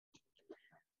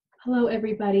Hello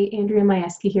everybody, Andrea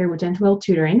Twarowski here with Dentalelle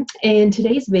Tutoring. In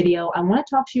today's video, I want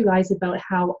to talk to you guys about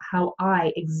how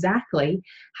I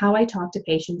talk to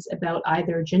patients about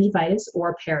either gingivitis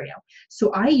or perio.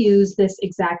 So I use this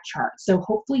exact chart. So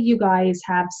hopefully you guys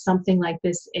have something like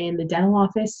this in the dental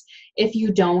office. If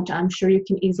you don't, I'm sure you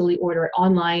can easily order it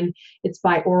online. It's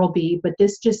by Oral-B, but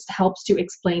this just helps to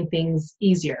explain things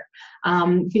easier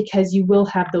because you will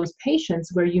have those patients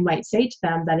where you might say to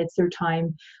them that it's their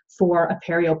time for a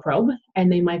perio probe,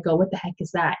 and they might go, what the heck is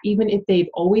that? Even if they've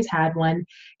always had one,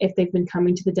 if they've been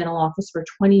coming to the dental office for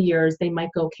 20 years, they might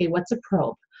go, okay, what's a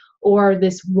probe? Or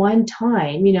this one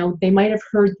time, they might have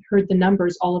heard the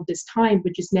numbers all of this time,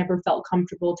 but just never felt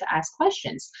comfortable to ask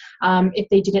questions. If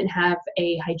they didn't have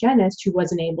a hygienist who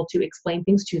wasn't able to explain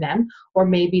things to them, or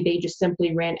maybe they just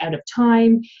simply ran out of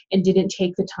time and didn't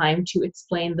take the time to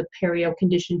explain the perio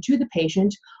condition to the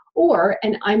patient. Or,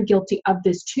 and I'm guilty of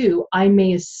this too, I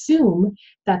may assume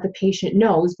that the patient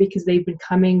knows because they've been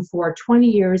coming for 20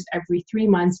 years, every 3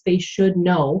 months, they should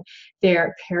know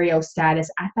their perio status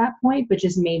at that point, but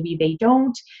just maybe they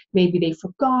don't, maybe they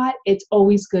forgot. It's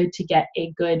always good to get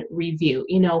a good review.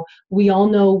 We all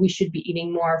know we should be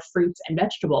eating more fruits and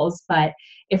vegetables, but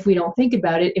if we don't think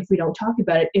about it, if we don't talk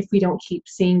about it, if we don't keep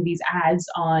seeing these ads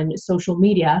on social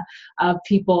media of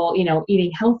people,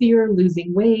 eating healthier,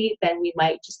 losing weight, then we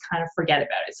might just kind of forget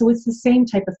about it. So it's the same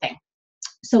type of thing.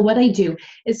 So what I do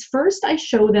is first I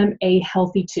show them a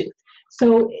healthy tooth.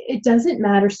 So it doesn't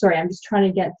matter, sorry, I'm just trying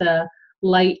to get the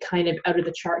light kind of out of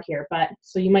the chart here, but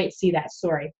so you might see that,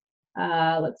 sorry.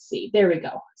 Let's see, there we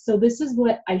go. So this is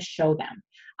what I show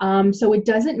them. So it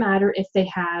doesn't matter if they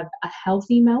have a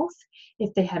healthy mouth,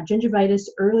 if they have gingivitis,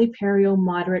 early perio,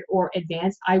 moderate, or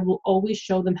advanced, I will always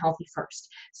show them healthy first.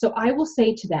 So I will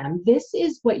say to them, this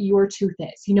is what your tooth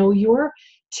is. Your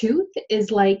tooth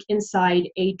is like inside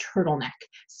a turtleneck.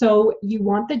 So you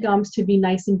want the gums to be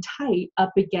nice and tight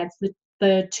up against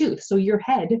the tooth. So your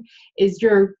head is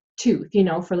your tooth,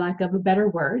 for lack of a better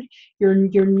word. Your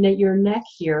neck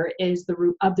here is the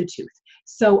root of the tooth.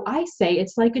 So I say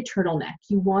it's like a turtleneck.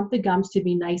 You want the gums to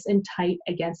be nice and tight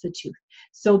against the tooth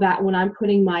so that when I'm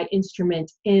putting my instrument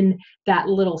in that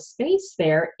little space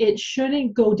there, it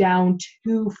shouldn't go down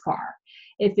too far.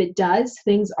 If it does,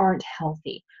 things aren't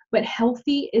healthy. But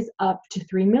healthy is up to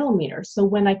 3 millimeters. So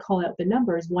when I call out the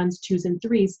numbers, 1s, 2s, and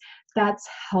 3s, that's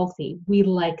healthy. We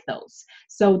like those.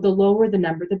 So the lower the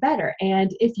number, the better.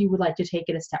 And if you would like to take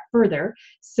it a step further,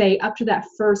 say up to that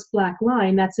first black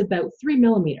line, that's about 3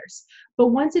 millimeters. But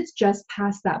once it's just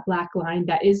past that black line,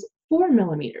 that is 4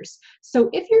 millimeters. So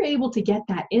if you're able to get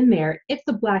that in there, if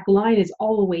the black line is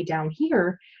all the way down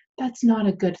here, that's not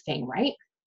a good thing, right?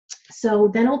 So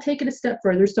then I'll take it a step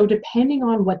further. So depending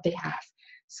on what they have.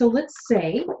 So let's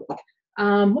say,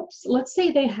 let's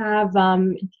say they have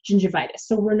gingivitis.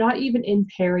 So we're not even in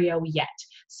perio yet.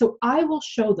 So I will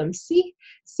show them, see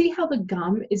how the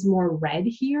gum is more red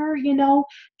here,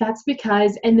 That's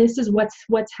because, and this is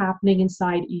what's happening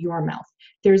inside your mouth.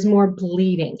 There's more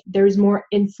bleeding, there's more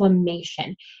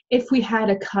inflammation. If we had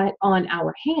a cut on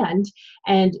our hand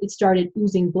and it started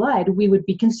oozing blood, we would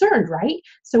be concerned, right?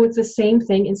 So it's the same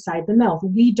thing inside the mouth.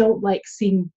 We don't like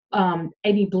seeing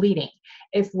any bleeding.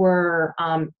 If we're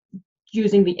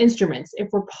using the instruments, if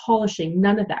we're polishing,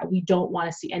 none of that. We don't want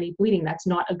to see any bleeding. That's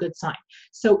not a good sign.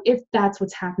 So if that's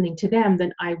what's happening to them,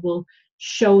 then I will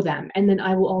show them. And then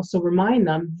I will also remind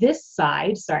them this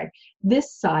side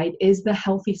is the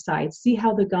healthy side. See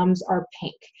how the gums are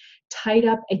pink, tied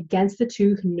up against the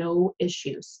tooth, no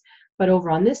issues. But over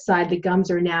on this side, the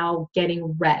gums are now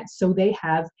getting red. So they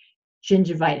have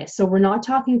gingivitis. So we're not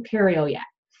talking perio yet.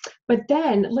 But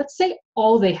then let's say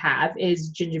all they have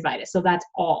is gingivitis. So that's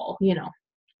all,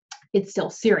 it's still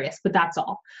serious, but that's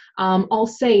all. I'll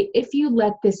say if you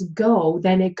let this go,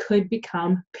 then it could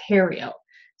become perio.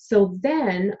 So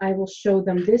then I will show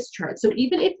them this chart. So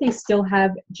even if they still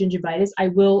have gingivitis, I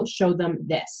will show them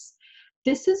this.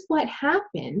 This is what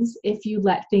happens if you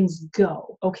let things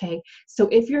go, okay? So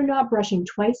if you're not brushing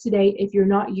twice a day, if you're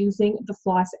not using the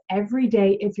floss every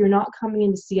day, if you're not coming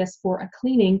in to see us for a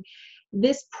cleaning,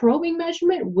 this probing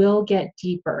measurement will get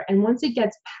deeper. And once it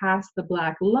gets past the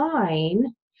black line,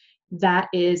 that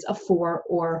is a 4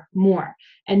 or more.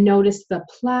 And notice the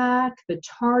plaque, the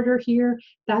tartar here,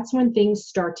 that's when things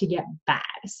start to get bad.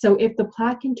 So if the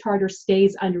plaque and tartar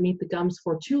stays underneath the gums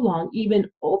for too long, even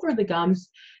over the gums,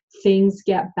 things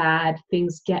get bad,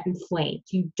 things get inflamed.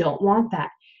 You don't want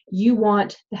that. You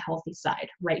want the healthy side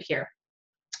right here.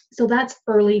 So that's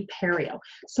early perio.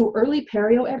 So early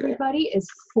perio, everybody, is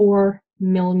 4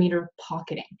 millimeter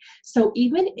pocketing. So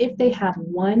even if they have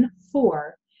 1,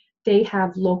 4, they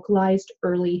have localized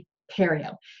early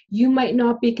perio. You might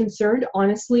not be concerned.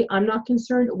 Honestly, I'm not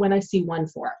concerned when I see 1-4.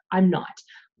 I'm not.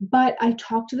 But I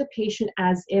talk to the patient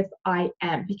as if I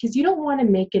am, because you don't want to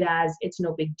make it as it's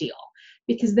no big deal,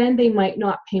 because then they might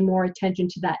not pay more attention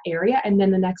to that area, and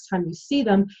then the next time you see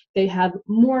them, they have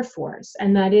more 4s,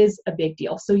 and that is a big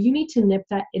deal. So you need to nip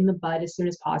that in the bud as soon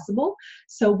as possible.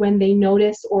 So when they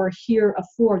notice or hear a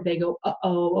 4, they go,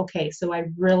 uh-oh, okay, so I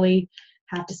really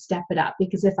have to step it up,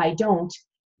 because if I don't,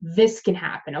 this can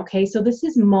happen, okay? So this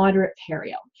is moderate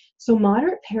perio. So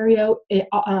moderate perio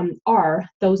are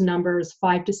those numbers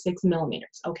 5 to 6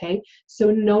 millimeters, okay?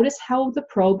 So notice how the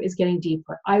probe is getting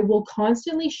deeper. I will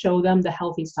constantly show them the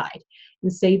healthy side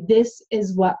and say, this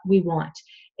is what we want.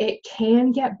 It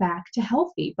can get back to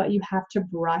healthy, but you have to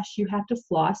brush, you have to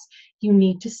floss, you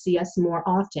need to see us more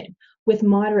often. With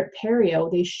moderate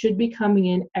perio, they should be coming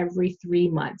in every 3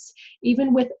 months.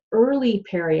 Even with early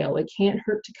perio, it can't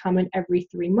hurt to come in every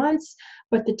 3 months,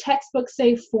 but the textbooks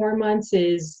say 4 months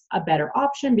is a better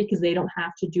option because they don't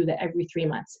have to do that every 3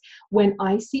 months. When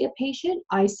I see a patient,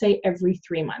 I say every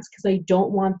 3 months because I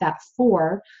don't want that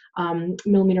 4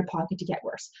 millimeter pocket to get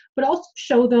worse. But I'll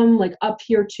show them like up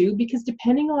here too, because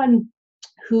depending on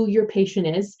who your patient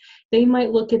is, they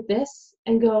might look at this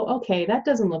and go, okay, that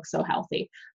doesn't look so healthy.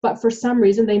 But for some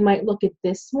reason, they might look at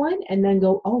this one and then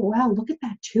go, oh, wow, look at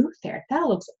that tooth there. That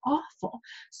looks awful.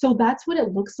 So that's what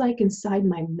it looks like inside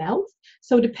my mouth.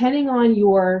 So depending on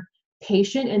your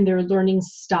patient and their learning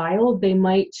style, they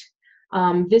might,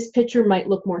 this picture might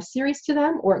look more serious to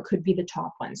them, or it could be the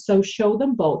top one. So show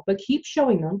them both, but keep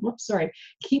showing them,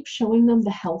 keep showing them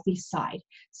the healthy side.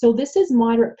 So this is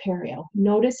moderate perio.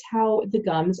 Notice how the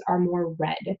gums are more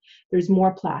red. There's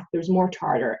more plaque, there's more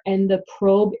tartar, and the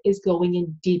probe is going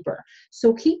in deeper.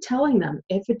 So keep telling them,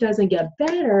 if it doesn't get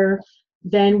better,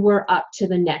 then we're up to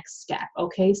the next step,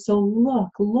 okay? So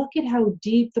look at how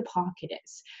deep the pocket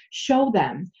is. Show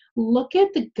them, look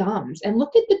at the gums, and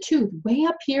look at the tooth way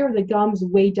up here, the gums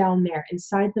way down there.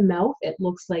 Inside the mouth, it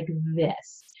looks like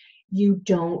this. You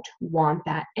don't want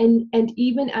that. And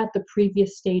even at the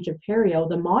previous stage of perio,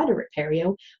 the moderate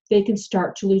perio, they can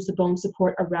start to lose the bone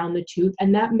support around the tooth,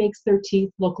 and that makes their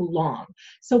teeth look long.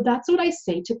 So that's what I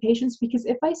say to patients, because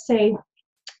if I say,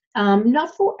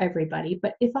 not for everybody,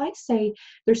 but if I say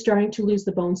they're starting to lose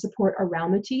the bone support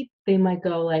around the teeth, they might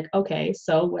go like, okay,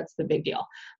 so what's the big deal?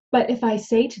 But if I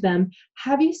say to them,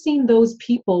 have you seen those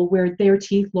people where their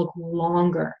teeth look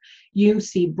longer? You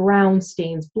see brown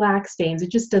stains, black stains,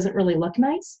 it just doesn't really look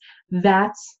nice.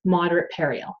 That's moderate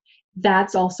perio.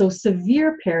 That's also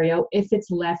severe perio if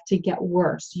it's left to get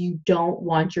worse. You don't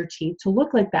want your teeth to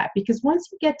look like that, because once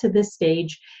you get to this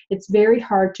stage, it's very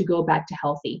hard to go back to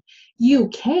healthy. You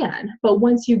can, but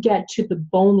once you get to the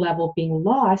bone level being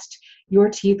lost, your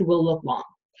teeth will look long.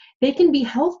 They can be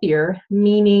healthier,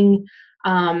 meaning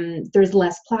there's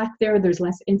less plaque there, there's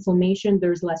less inflammation,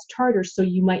 there's less tartar, so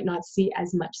you might not see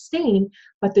as much stain,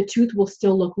 but the tooth will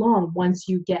still look long once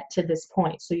you get to this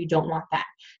point, so you don't want that.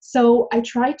 So I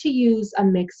try to use a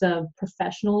mix of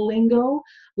professional lingo,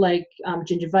 like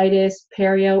gingivitis,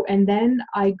 perio, and then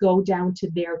I go down to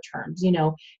their terms. You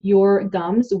know, your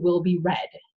gums will be red.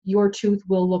 Your tooth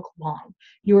will look long.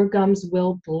 Your gums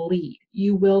will bleed.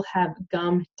 You will have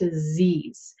gum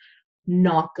disease.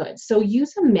 Not good. So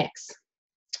use a mix.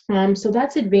 So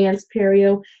that's advanced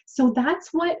perio. So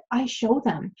that's what I show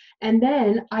them. And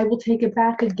then I will take it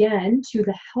back again to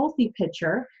the healthy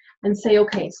picture and say,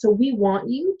 okay, so we want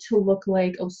you to look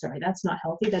like, oh, sorry, that's not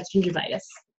healthy. That's gingivitis.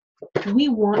 We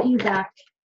want you back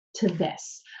to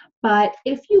this. But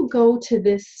if you go to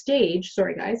this stage,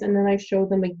 sorry guys, and then I show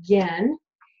them again,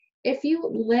 if you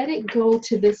let it go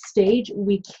to this stage,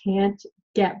 we can't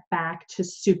get back to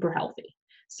super healthy.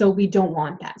 So we don't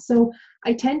want that. So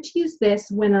I tend to use this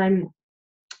when I'm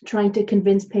trying to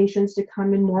convince patients to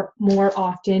come in more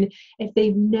often. If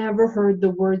they've never heard the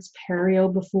words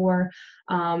perio before,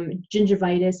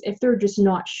 gingivitis, if they're just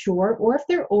not sure, or if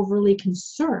they're overly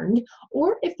concerned,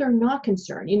 or if they're not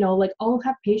concerned, you know, like I'll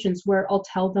have patients where I'll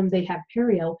tell them they have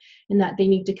perio and that they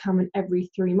need to come in every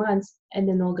 3 months, and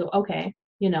then they'll go, okay,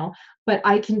 you know, but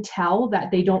I can tell that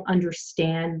they don't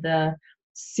understand the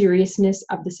seriousness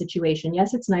of the situation.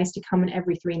 Yes, it's nice to come in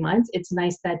every 3 months. It's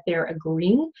nice that they're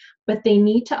agreeing, but they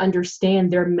need to understand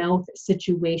their mouth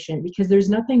situation, because there's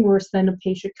nothing worse than a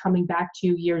patient coming back to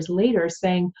you years later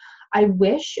saying, I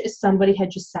wish somebody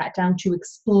had just sat down to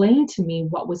explain to me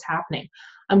what was happening.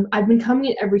 I've been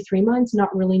coming in every 3 months,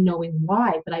 not really knowing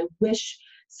why, but I wish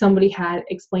somebody had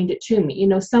explained it to me. You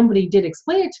know, somebody did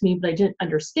explain it to me, but I didn't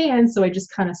understand, so I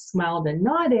just kind of smiled and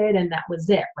nodded, and that was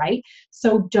it, right?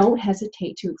 So don't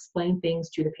hesitate to explain things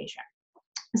to the patient.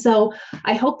 So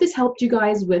I hope this helped you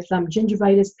guys with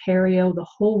gingivitis, perio, the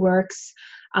whole works,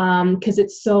 because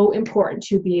it's so important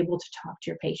to be able to talk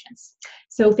to your patients.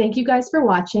 So thank you guys for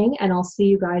watching, and I'll see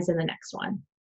you guys in the next one.